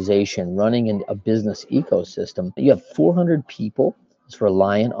organization, running a business ecosystem, you have 400 people that's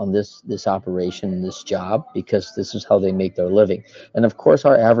reliant on this operation, this job, because this is how they make their living. And of course,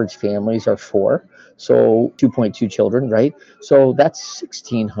 our average families are 4, so 2.2 children, right? So that's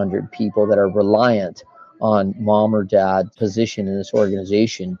 1,600 people that are reliant on mom or dad's position in this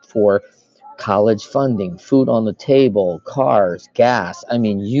organization for college funding, food on the table, cars, gas. I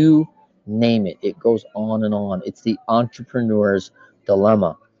mean, you name it. It goes on and on. It's the entrepreneur's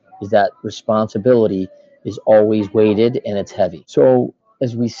dilemma, is that responsibility is always weighted and it's heavy. So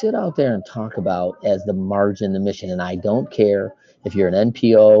as we sit out there and talk about as the margin, the mission, and I don't care if you're an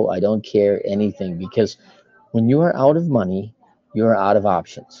NPO, I don't care anything, because when you are out of money, you're out of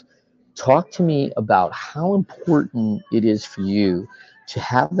options. Talk to me about how important it is for you to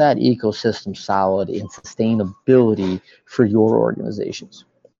have that ecosystem solid in sustainability for your organizations.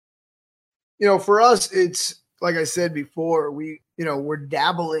 For us, it's like I said before, we're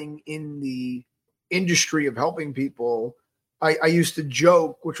dabbling in the industry of helping people. I used to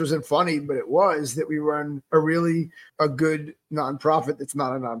joke, which wasn't funny, but it was, that we run a good nonprofit that's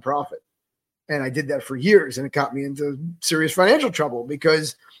not a nonprofit. And I did that for years, and it got me into serious financial trouble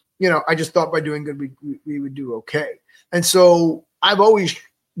because, I just thought by doing good, we would do okay. And so I've always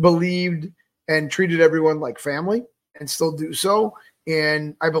believed and treated everyone like family and still do so.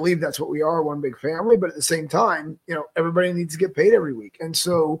 And I believe that's what we are, one big family. But at the same time, everybody needs to get paid every week. And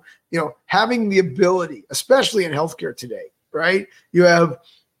so, having the ability, especially in healthcare today, right? You have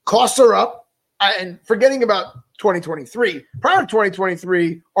costs are up, and forgetting about 2023, prior to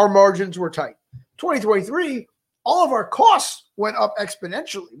 2023, our margins were tight. 2023, all of our costs went up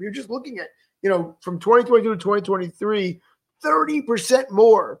exponentially. We were just looking at, from 2022 to 2023, 30%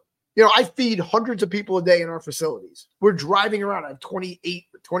 more. I feed hundreds of people a day in our facilities. We're driving around. I have 28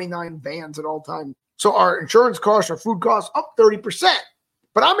 or 29 vans at all times. So our insurance costs, our food costs up 30%.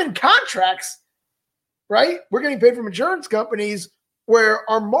 But I'm in contracts, right? We're getting paid from insurance companies where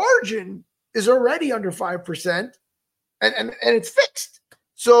our margin is already under 5% and it's fixed.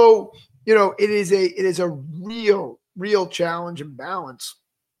 So, it is a real challenge and balance.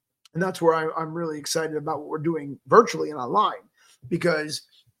 And that's where I'm really excited about what we're doing virtually and online, because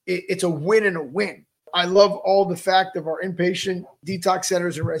it's a win and a win. I love all the fact of our inpatient detox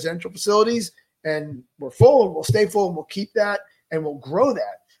centers and residential facilities, and we're full and we'll stay full and we'll keep that and we'll grow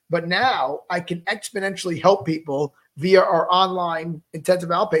that. But now I can exponentially help people via our online intensive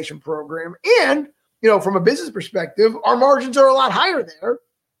outpatient program. And, from a business perspective, our margins are a lot higher there,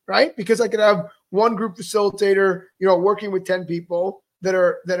 right? Because I could have one group facilitator, working with 10 people that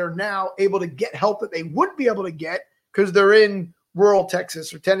are now able to get help that they wouldn't be able to get because they're in rural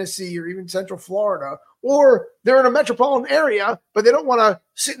Texas or Tennessee or even Central Florida, or they're in a metropolitan area, but they don't want to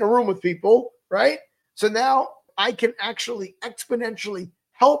sit in a room with people, right? So now I can actually exponentially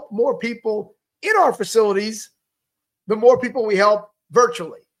help more people in our facilities, the more people we help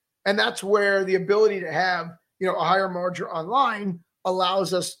virtually. And that's where the ability to have, a higher margin online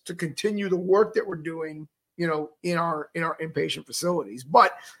allows us to continue the work that we're doing, in our inpatient facilities.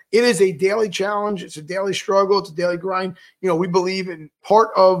 But it is a daily challenge. It's a daily struggle. It's a daily grind. We believe in part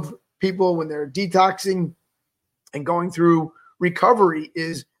of people when they're detoxing and going through recovery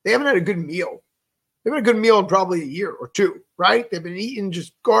is they haven't had a good meal. They haven't had a good meal in probably a year or two, right? They've been eating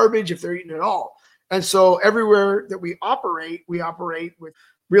just garbage if they're eating at all. And so everywhere that we operate with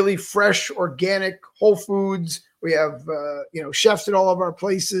really fresh, organic, whole foods. We have, chefs at all of our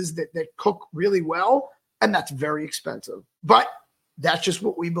places that cook really well. And that's very expensive, but that's just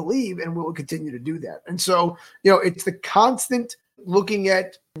what we believe, and we'll continue to do that. And so, it's the constant looking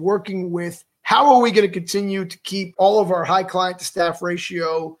at working with how are we going to continue to keep all of our high client to staff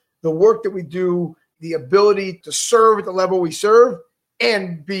ratio, the work that we do, the ability to serve at the level we serve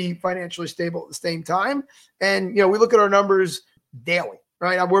and be financially stable at the same time. And, we look at our numbers daily,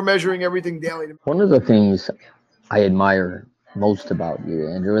 right? We're measuring everything daily. One of the things I admire most about you,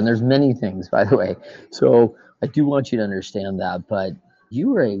 Andrew, and there's many things, by the way, so I do want you to understand that, but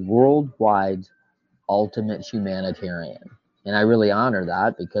you are a worldwide ultimate humanitarian, and I really honor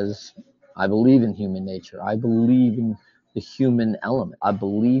that because I believe in human nature. I believe in the human element. I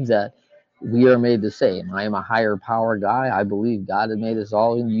believe that we are made the same. I am a higher power guy. I believe God has made us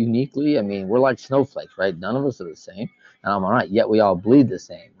all uniquely. I mean, we're like snowflakes, right? None of us are the same, and I'm all right, yet we all bleed the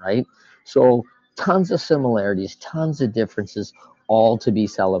same, right? So tons of similarities, tons of differences, all to be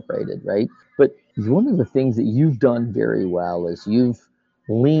celebrated, right? But one of the things that you've done very well is you've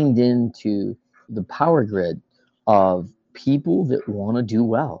leaned into the power grid of people that want to do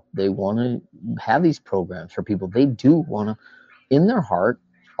well. They want to have these programs for people. They do want to, in their heart,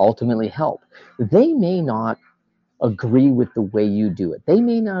 ultimately help. They may not agree with the way you do it. They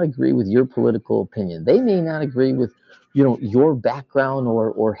may not agree with your political opinion. They may not agree with, your background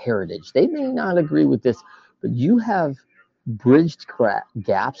or heritage. They may not agree with this, but you have bridged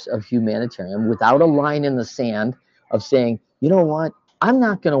gaps of humanitarian without a line in the sand of saying, you know what, I'm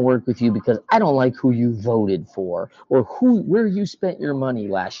not going to work with you because I don't like who you voted for or where you spent your money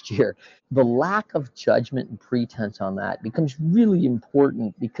last year. The lack of judgment and pretense on that becomes really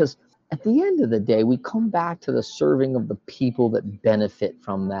important because at the end of the day, we come back to the serving of the people that benefit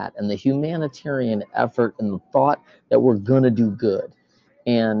from that and the humanitarian effort and the thought that we're going to do good.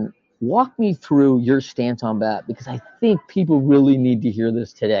 And walk me through your stance on that, because I think people really need to hear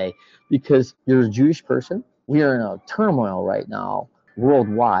this today, because you're a Jewish person. We are in a turmoil right now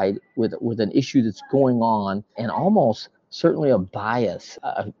worldwide with an issue that's going on, and almost certainly a bias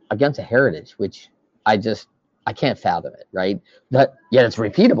against a heritage, which I can't fathom it, right? But yet it's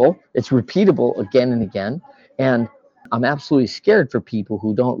repeatable again and again. And I'm absolutely scared for people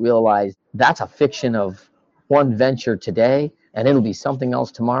who don't realize that's a fiction of one venture today, and it'll be something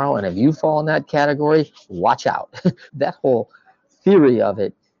else tomorrow. And if you fall in that category, watch out. That whole theory of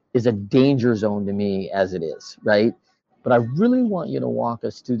it is a danger zone to me as it is, right? But I really want you to walk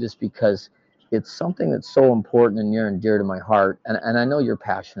us through this because it's something that's so important and near and dear to my heart. And I know you're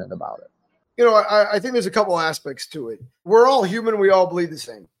passionate about it. I think there's a couple aspects to it. We're all human. We all bleed the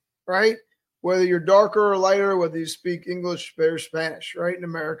same, right? Whether you're darker or lighter, whether you speak English or Spanish, right? In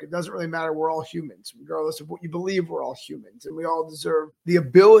America, it doesn't really matter. We're all humans, regardless of what you believe. We're all humans, and we all deserve the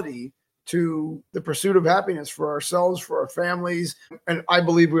ability to the pursuit of happiness for ourselves, for our families. And I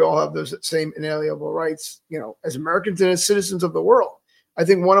believe we all have those same inalienable rights, as Americans and as citizens of the world. I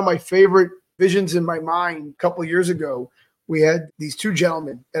think one of my favorite visions in my mind a couple of years ago, we had these two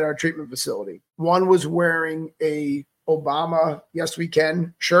gentlemen at our treatment facility. One was wearing a Obama Yes We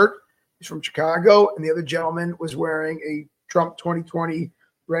Can shirt. He's from Chicago. And the other gentleman was wearing a Trump 2020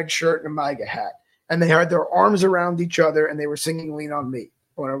 red shirt and a MAGA hat. And they had their arms around each other and they were singing Lean on Me.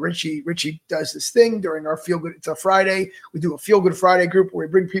 When Richie does this thing during our Feel Good. It's a Friday. We do a Feel Good Friday group where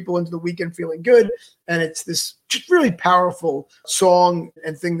we bring people into the weekend feeling good. And it's this just really powerful song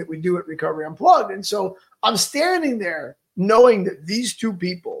and thing that we do at Recovery Unplugged. And so I'm standing there knowing that these two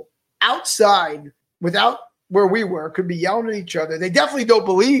people outside without where we were could be yelling at each other. They definitely don't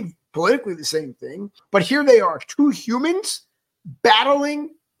believe politically the same thing, but here they are, two humans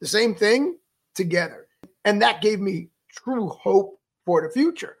battling the same thing together. And that gave me true hope for the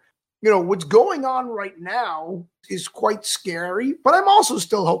future. What's going on right now is quite scary, but I'm also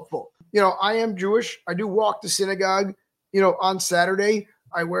still hopeful. I am Jewish. I do walk to synagogue, on Saturday.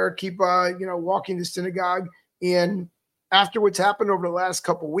 I wear a kippah, walking to synagogue. And after what's happened over the last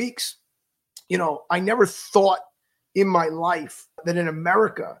couple of weeks, I never thought in my life that in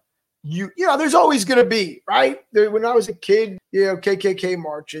America, there's always going to be, right? When I was a kid, KKK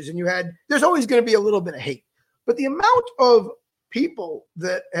marches, and there's always going to be a little bit of hate. But the amount of people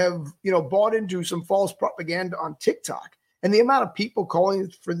that have, bought into some false propaganda on TikTok and the amount of people calling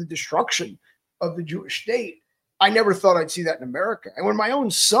for the destruction of the Jewish state, I never thought I'd see that in America. And when my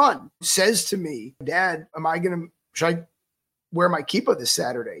own son says to me, Dad, should I wear my kippah this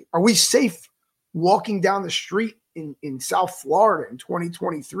Saturday? Are we safe walking down the street in South Florida in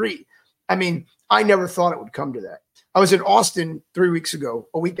 2023? I mean, I never thought it would come to that. I was in Austin 3 weeks ago,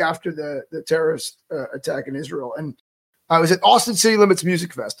 a week after the terrorist attack in Israel. And I was at Austin City Limits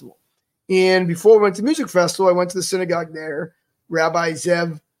Music Festival. And before we went to music festival, I went to the synagogue there. Rabbi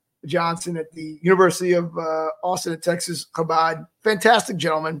Zev Johnson at the University of Austin at Texas, Chabad, fantastic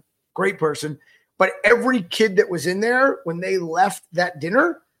gentleman, great person. But every kid that was in there, when they left that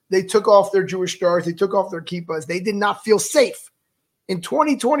dinner, they took off their Jewish stars, they took off their kippahs. They did not feel safe in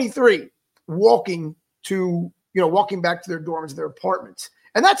 2023 walking back to their dorms, their apartments.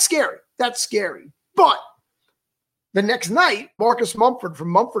 And that's scary. That's scary. But the next night, Marcus Mumford from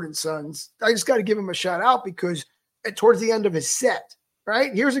Mumford & Sons, I just got to give him a shout out because towards the end of his set,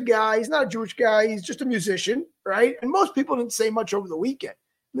 right? Here's a guy, he's not a Jewish guy, he's just a musician, right? And most people didn't say much over the weekend.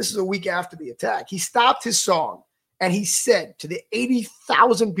 This is a week after the attack. He stopped his song and he said to the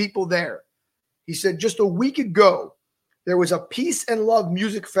 80,000 people there, he said, just a week ago, there was a Peace and Love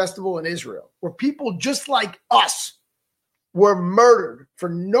music festival in Israel where people just like us were murdered for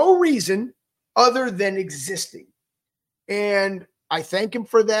no reason other than existing. And I thank him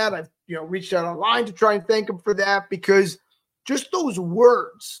for that. I've reached out online to try and thank him for that because just those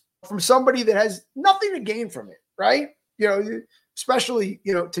words from somebody that has nothing to gain from it, right? Especially,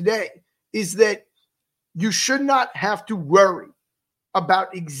 today, is that you should not have to worry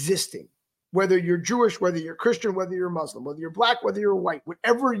about existing, whether you're Jewish, whether you're Christian, whether you're Muslim, whether you're black, whether you're white,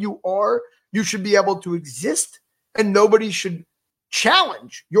 whatever you are, you should be able to exist and nobody should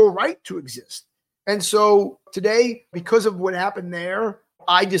challenge your right to exist. And so today, because of what happened there,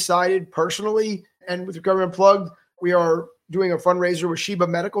 I decided personally, and with Recovery Unplugged, we are doing a fundraiser with Sheba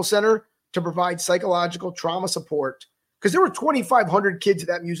Medical Center to provide psychological trauma support. Because there were 2,500 kids at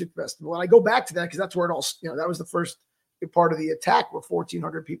that music festival. And I go back to that because that's where it all, that was the first part of the attack where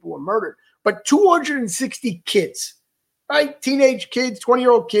 1,400 people were murdered. But 260 kids, right? Teenage kids,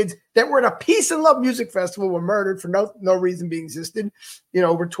 20-year-old kids that were at a Peace and Love music festival were murdered for no reason being existed.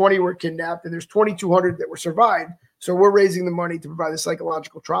 Over 20 were kidnapped and there's 2,200 that were survived. So we're raising the money to provide the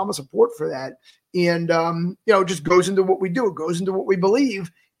psychological trauma support for that. And, it just goes into what we do. It goes into what we believe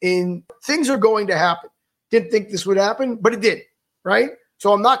in. Things are going to happen. Didn't think this would happen, but it did, right?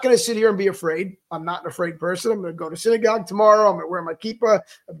 So I'm not going to sit here and be afraid. I'm not an afraid person. I'm going to go to synagogue tomorrow. I'm going to wear my kippah.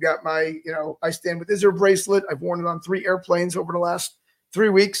 I've got my, I Stand With Israel bracelet. I've worn it on 3 airplanes over the last 3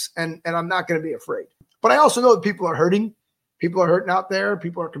 weeks, and I'm not going to be afraid. But I also know that people are hurting. People are hurting out there.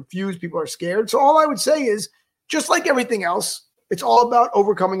 People are confused. People are scared. So all I would say is, just like everything else, it's all about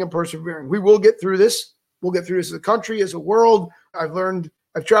overcoming and persevering. We will get through this. We'll get through this as a country, as a world. I've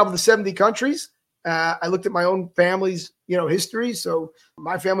traveled to 70 countries. I looked at my own family's, history. So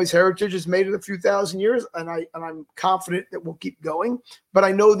my family's heritage has made it a few thousand years, and I'm confident that we'll keep going. But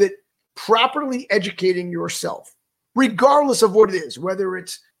I know that properly educating yourself, regardless of what it is, whether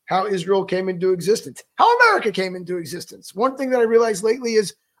it's how Israel came into existence, how America came into existence. One thing that I realized lately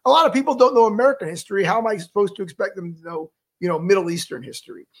is a lot of people don't know American history. How am I supposed to expect them to know, Middle Eastern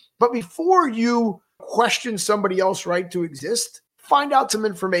history? But before you question somebody else's right to exist, find out some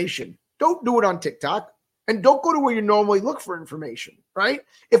information. Don't do it on TikTok, and don't go to where you normally look for information, right?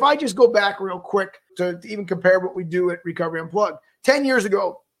 If I just go back real quick to even compare what we do at Recovery Unplugged, 10 years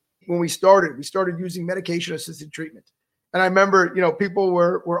ago when we started using medication-assisted treatment. And I remember, people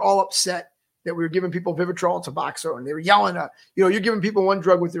were all upset that we were giving people Vivitrol and Suboxone, and they were yelling, you're giving people one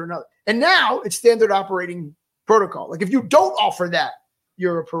drug with another. And now it's standard operating protocol. Like if you don't offer that,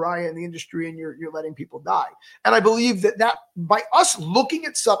 you're a pariah in the industry and you're letting people die. And I believe that by us looking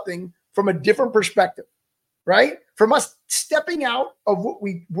at something from a different perspective, right? From us stepping out of what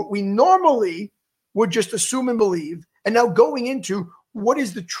we normally would just assume and believe, and now going into what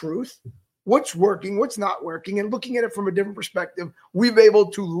is the truth, what's working, what's not working, and looking at it from a different perspective, we've been able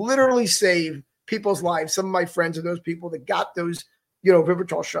to literally save people's lives. Some of my friends are those people that got those,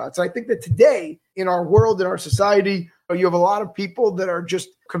 Vivitrol shots. I think that today in our world, in our society, you have a lot of people that are just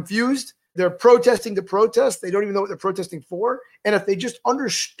confused. They're protesting to protest. They don't even know what they're protesting for. And if they just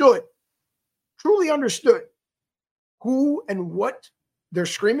truly understood who and what they're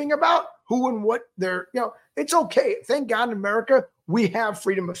screaming about, who and what they're, it's okay. Thank God in America, we have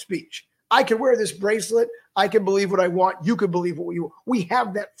freedom of speech. I can wear this bracelet. I can believe what I want. You can believe what you want. We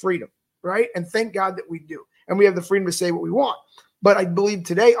have that freedom, right? And thank God that we do. And we have the freedom to say what we want. But I believe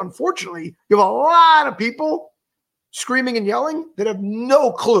today, unfortunately, you have a lot of people screaming and yelling that have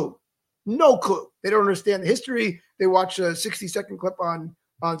no clue. No clue. They don't understand the history. They watch a 60-second clip on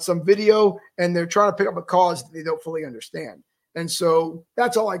some video, and they're trying to pick up a cause that they don't fully understand. And so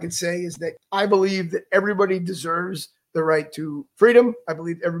that's all I can say is that I believe that everybody deserves the right to freedom. I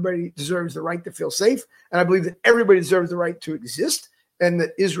believe everybody deserves the right to feel safe. And I believe that everybody deserves the right to exist, and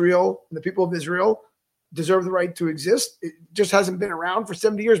that Israel and the people of Israel deserve the right to exist. It just hasn't been around for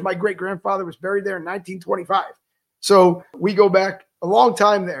 70 years. My great-grandfather was buried there in 1925. So we go back a long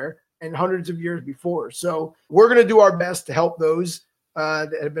time there and hundreds of years before. So we're going to do our best to help those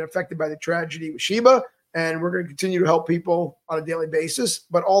that have been affected by the tragedy with Sheba. And we're going to continue to help people on a daily basis.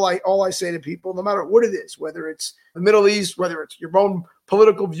 But all I say to people, no matter what it is, whether it's the Middle East, whether it's your own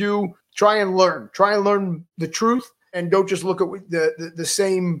political view, try and learn the truth, and don't just look at the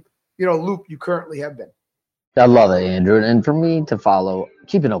same, loop you currently have been. I love it, Andrew. And for me to follow,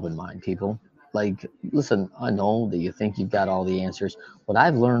 keep an open mind, people. Like, listen, I know that you think you've got all the answers. What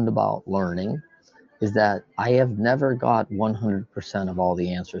I've learned about learning is that I have never got 100% of all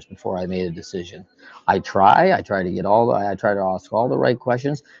the answers before I made a decision. I try to ask all the right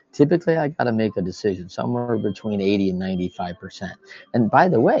questions. Typically, I got to make a decision somewhere between 80 and 95%. And by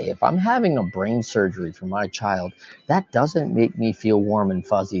the way, if I'm having a brain surgery for my child, that doesn't make me feel warm and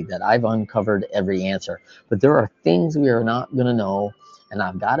fuzzy that I've uncovered every answer. But there are things we are not going to know, and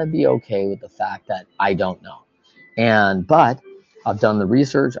I've got to be okay with the fact that I don't know. But I've done the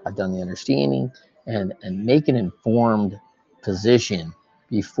research, I've done the understanding, and make an informed position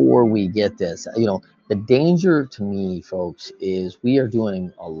before we get this. The danger to me, folks, is we are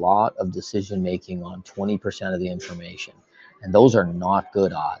doing a lot of decision making on 20% of the information, and those are not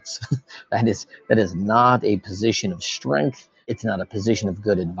good odds. That is not a position of strength. It's not a position of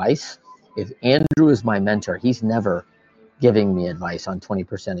good advice. If Andrew is my mentor, he's never giving me advice on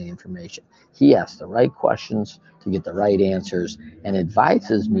 20% of the information. He asks the right questions to get the right answers and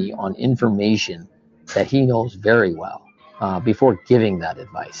advises me on information that he knows very well before giving that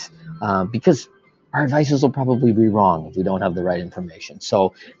advice, because our advices will probably be wrong if we don't have the right information.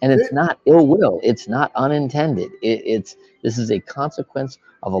 So, and it's not ill will. It's not unintended. This is a consequence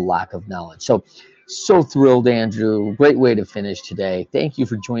of a lack of knowledge. So thrilled, Andrew. Great way to finish today. Thank you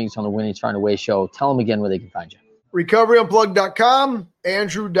for joining us on the Winning Trying Away show. Tell them again where they can find you. RecoveryUnplugged.com,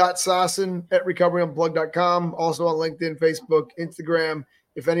 Andrew.Sossin at RecoveryUnplugged.com. Also on LinkedIn, Facebook, Instagram.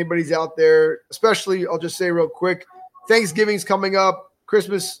 If anybody's out there, especially, I'll just say real quick, Thanksgiving's coming up,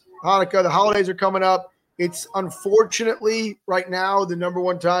 Christmas, Hanukkah, the holidays are coming up. It's unfortunately right now the number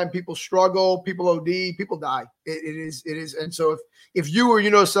one time people struggle, people OD, people die. It is. And so if you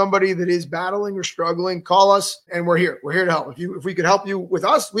or somebody that is battling or struggling, call us and we're here. We're here to help. If we could help you with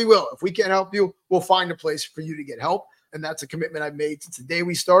us, we will. If we can't help you, we'll find a place for you to get help. And that's a commitment I've made since the day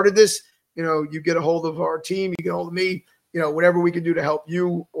we started this. You get a hold of our team, you get a hold of me, whatever we can do to help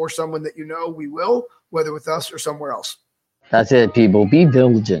you or someone that we will, whether with us or somewhere else. That's it, people. Be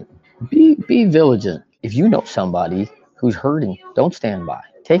vigilant. Be vigilant. If you know somebody who's hurting, don't stand by.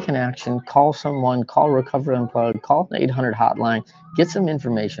 Take an action. Call someone. Call Recovery Unplugged. Call the 800 hotline. Get some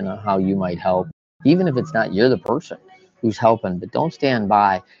information on how you might help. Even if it's not you're the person who's helping, but don't stand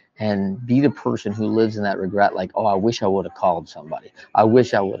by and be the person who lives in that regret. Like, oh, I wish I would have called somebody. I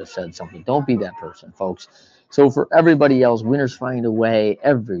wish I would have said something. Don't be that person, folks. So for everybody else, Winners Find a Way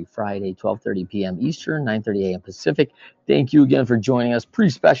every Friday, 12:30 p.m. Eastern, 9:30 a.m. Pacific. Thank you again for joining us. Pretty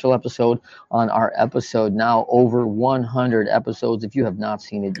special episode on our episode, now over 100 episodes. If you have not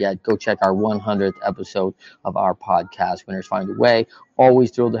seen it yet, go check our 100th episode of our podcast, Winners Find a Way.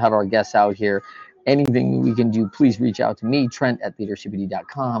 Always thrilled to have our guests out here. Anything we can do, please reach out to me, Trent at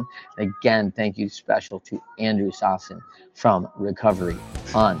leadershipity.com. And again, thank you special to Andrew Sossin from Recovery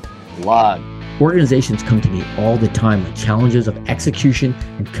Unplugged. Organizations come to me all the time with challenges of execution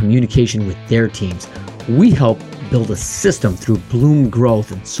and communication with their teams. We help build a system through Bloom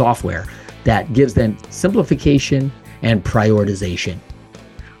Growth and software that gives them simplification and prioritization.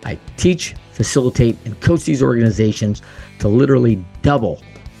 I teach, facilitate, and coach these organizations to literally double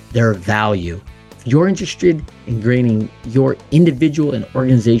their value. If you're interested in gaining your individual and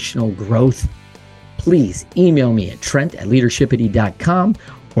organizational growth, please email me at trent@leadershipity.com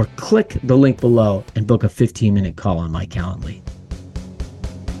or click the link below and book a 15-minute call on my Calendly.